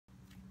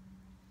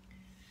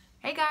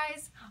Hey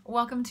guys,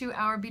 welcome to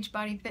our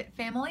Beachbody Fit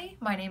family.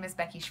 My name is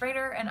Becky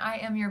Schrader and I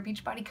am your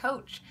Beachbody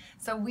coach.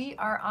 So we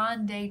are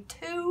on day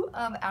 2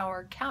 of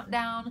our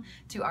countdown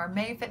to our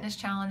May Fitness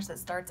Challenge that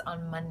starts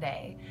on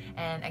Monday.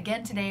 And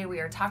again today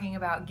we are talking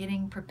about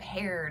getting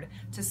prepared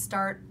to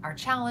start our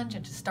challenge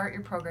and to start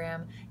your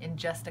program in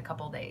just a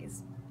couple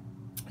days.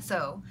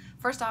 So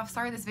first off,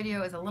 sorry this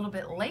video is a little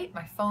bit late.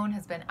 My phone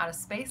has been out of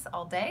space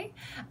all day,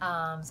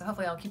 so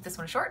hopefully I'll keep this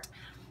one short.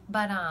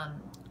 But a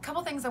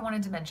couple things I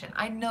wanted to mention.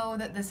 I know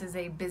that this is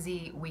a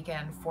busy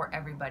weekend for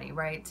everybody,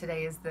 right?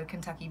 Today is the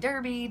Kentucky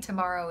Derby,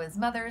 tomorrow is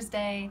Mother's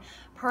Day.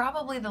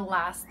 Probably the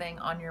last thing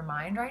on your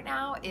mind right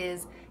now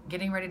is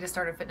getting ready to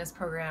start a fitness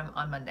program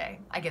on Monday.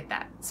 I get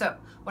that. So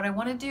what I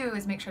want to do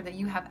is make sure that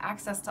you have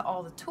access to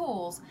all the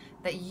tools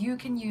that you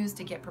can use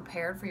to get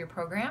prepared for your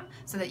program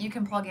so that you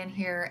can plug in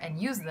here and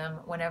use them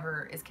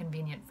whenever is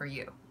convenient for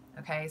you.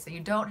 Okay, so you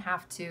don't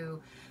have to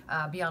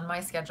be on my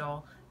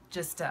schedule.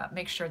 Just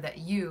make sure that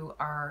you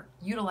are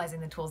utilizing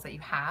the tools that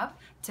you have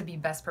to be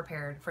best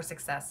prepared for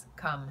success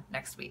come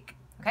next week,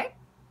 okay?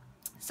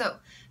 So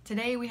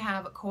today we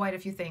have quite a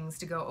few things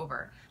to go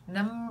over.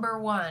 Number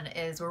one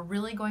is we're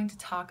really going to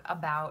talk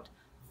about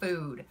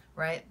food,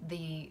 right?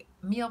 The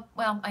meal,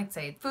 well, I'd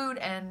say food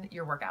and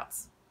your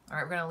workouts. All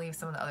right, we're gonna leave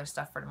some of the other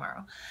stuff for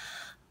tomorrow.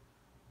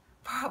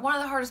 One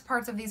of the hardest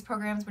parts of these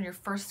programs when you're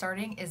first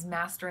starting is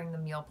mastering the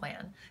meal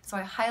plan. So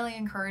I highly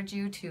encourage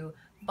you to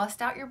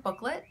bust out your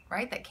booklet,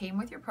 right, that came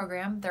with your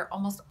program. They're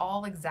almost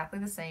all exactly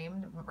the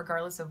same,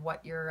 regardless of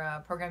what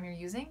your program you're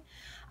using.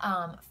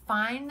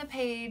 Find the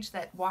page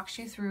that walks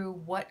you through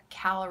what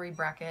calorie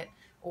bracket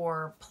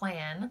or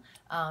plan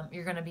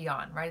you're going to be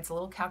on, right? It's a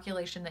little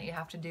calculation that you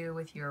have to do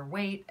with your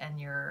weight and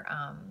your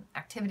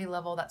activity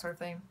level, that sort of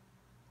thing.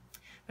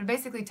 But it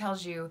basically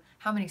tells you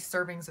how many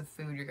servings of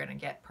food you're going to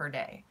get per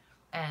day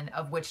and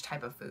of which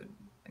type of food.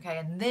 Okay,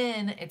 and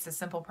then it's a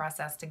simple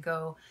process to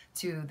go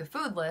to the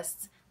food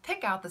lists,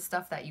 pick out the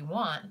stuff that you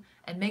want,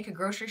 and make a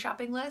grocery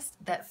shopping list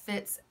that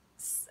fits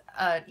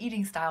an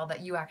eating style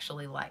that you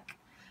actually like.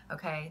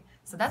 Okay,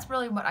 so that's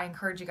really what I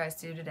encourage you guys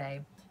to do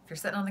today. If you're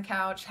sitting on the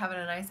couch having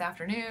a nice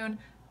afternoon,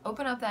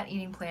 open up that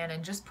eating plan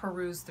and just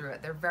peruse through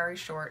it. They're very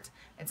short.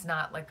 It's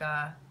not like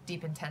a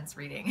deep, intense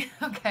reading,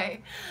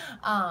 okay?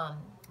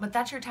 But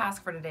that's your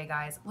task for today,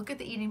 guys. Look at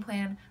the eating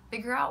plan,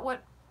 figure out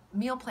what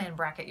meal plan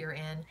bracket you're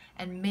in,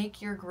 and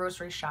make your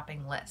grocery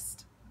shopping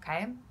list,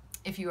 okay?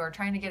 If you are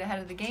trying to get ahead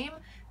of the game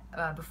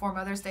before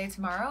Mother's Day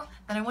tomorrow,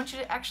 then I want you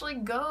to actually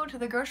go to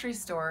the grocery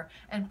store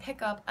and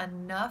pick up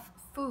enough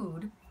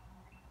food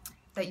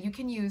that you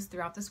can use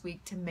throughout this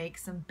week to make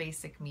some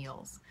basic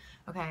meals,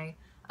 okay?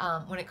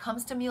 When it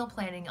comes to meal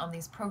planning on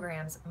these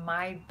programs,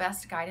 my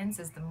best guidance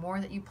is the more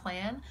that you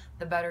plan,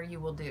 the better you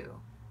will do.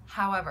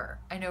 However,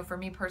 I know for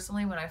me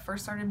personally, when I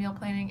first started meal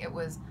planning, it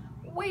was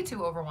way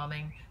too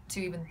overwhelming to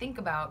even think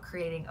about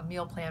creating a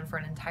meal plan for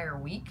an entire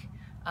week.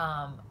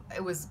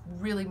 It was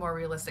really more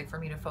realistic for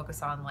me to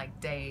focus on like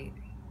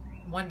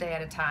one day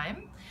at a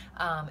time,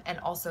 and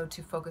also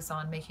to focus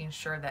on making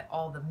sure that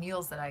all the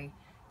meals that I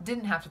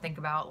didn't have to think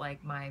about,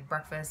 like my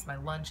breakfast, my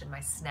lunch, and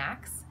my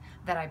snacks,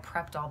 that I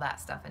prepped all that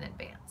stuff in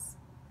advance.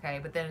 Okay,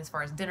 but then as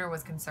far as dinner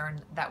was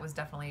concerned, that was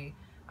definitely,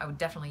 I would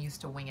definitely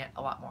used to wing it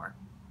a lot more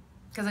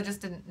because I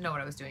just didn't know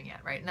what I was doing yet,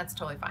 right? And that's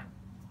totally fine.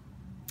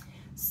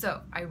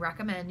 So I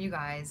recommend you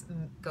guys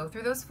go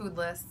through those food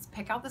lists,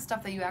 pick out the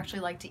stuff that you actually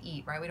like to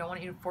eat, right? We don't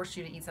want you to force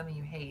you to eat something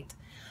you hate.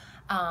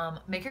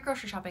 Make your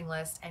grocery shopping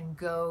list and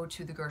go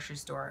to the grocery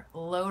store.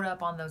 Load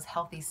up on those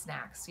healthy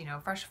snacks, you know,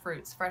 fresh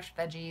fruits, fresh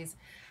veggies,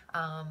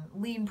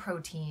 lean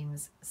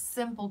proteins,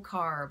 simple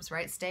carbs,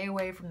 right? Stay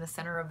away from the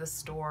center of the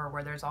store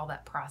where there's all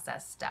that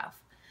processed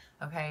stuff,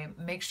 okay?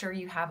 Make sure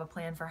you have a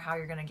plan for how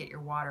you're gonna get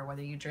your water,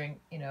 whether you drink,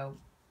 you know,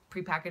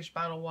 prepackaged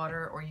bottled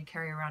water or you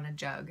carry around a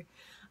jug.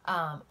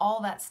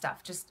 All that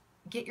stuff. Just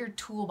get your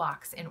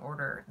toolbox in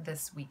order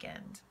this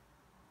weekend.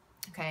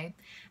 Okay,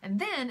 and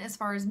then as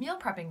far as meal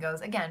prepping goes,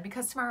 again,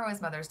 because tomorrow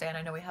is Mother's Day and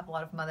I know we have a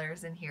lot of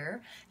mothers in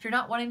here, if you're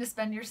not wanting to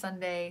spend your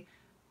Sunday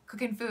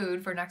cooking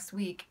food for next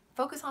week,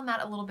 focus on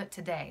that a little bit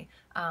today.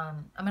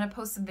 I'm going to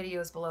post some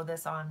videos below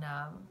this on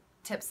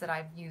tips that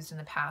I've used in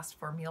the past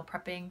for meal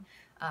prepping,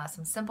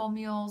 some simple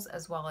meals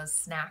as well as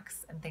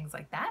snacks and things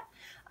like that,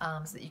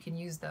 so that you can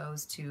use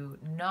those to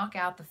knock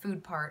out the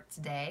food part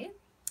today.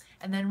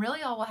 And then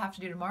really all we'll have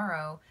to do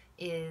tomorrow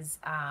is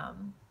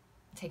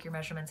take your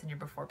measurements and your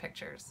before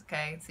pictures,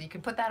 okay? So you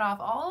can put that off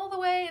all the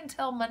way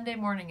until Monday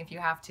morning if you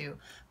have to,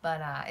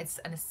 but it's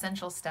an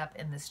essential step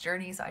in this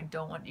journey, so I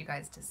don't want you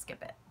guys to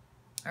skip it.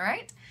 All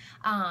right?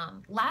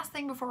 Last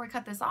thing before we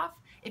cut this off,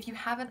 if you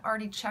haven't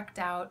already checked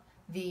out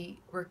the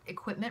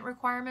equipment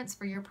requirements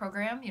for your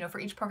program, you know, for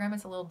each program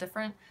it's a little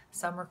different.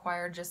 Some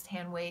require just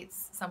hand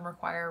weights, some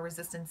require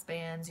resistance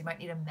bands, you might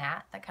need a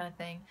mat, that kind of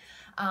thing.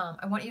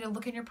 I want you to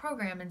look in your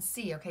program and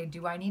see, okay,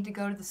 do I need to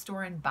go to the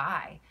store and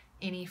buy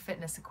any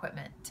fitness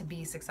equipment to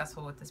be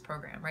successful with this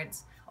program, right?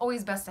 It's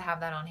always best to have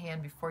that on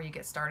hand before you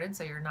get started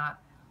so you're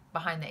not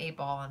behind the 8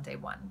 ball on day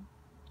 1.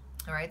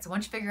 All right, so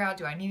once you figure out,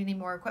 do I need any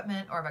more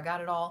equipment or have I got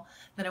it all,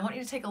 then I want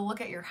you to take a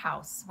look at your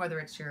house, whether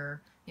it's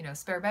your,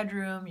 spare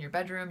bedroom,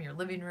 your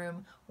living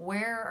room.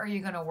 Where are you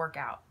going to work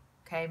out?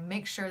 Okay,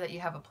 make sure that you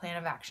have a plan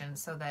of action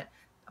so that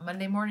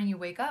Monday morning you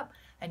wake up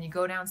and you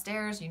go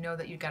downstairs, you know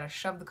that you've got to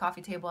shove the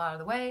coffee table out of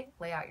the way,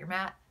 lay out your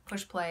mat,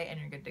 push play, and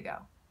you're good to go.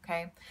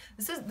 Okay,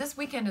 this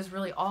weekend is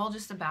really all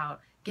just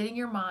about getting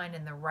your mind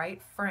in the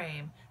right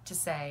frame to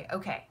say,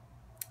 okay,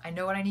 I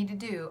know what I need to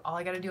do. All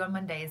I got to do on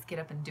Monday is get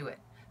up and do it,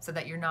 so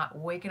that you're not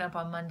waking up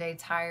on Monday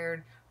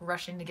tired,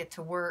 rushing to get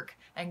to work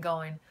and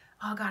going,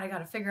 oh God, I got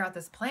to figure out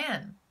this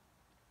plan,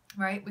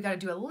 right? We got to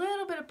do a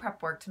little bit of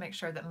prep work to make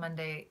sure that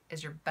Monday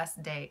is your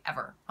best day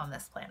ever on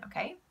this plan,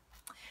 okay?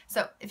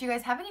 So if you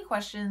guys have any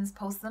questions,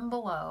 post them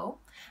below,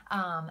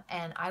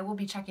 and I will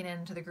be checking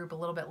into the group a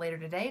little bit later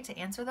today to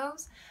answer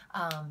those.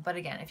 But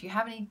again, if you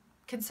have any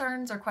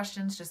concerns or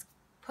questions, just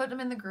put them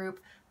in the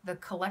group. The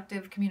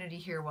collective community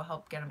here will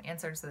help get them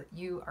answered so that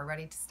you are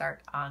ready to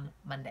start on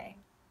Monday.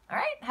 All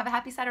right, have a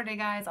happy Saturday,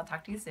 guys. I'll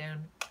talk to you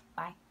soon.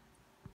 Bye.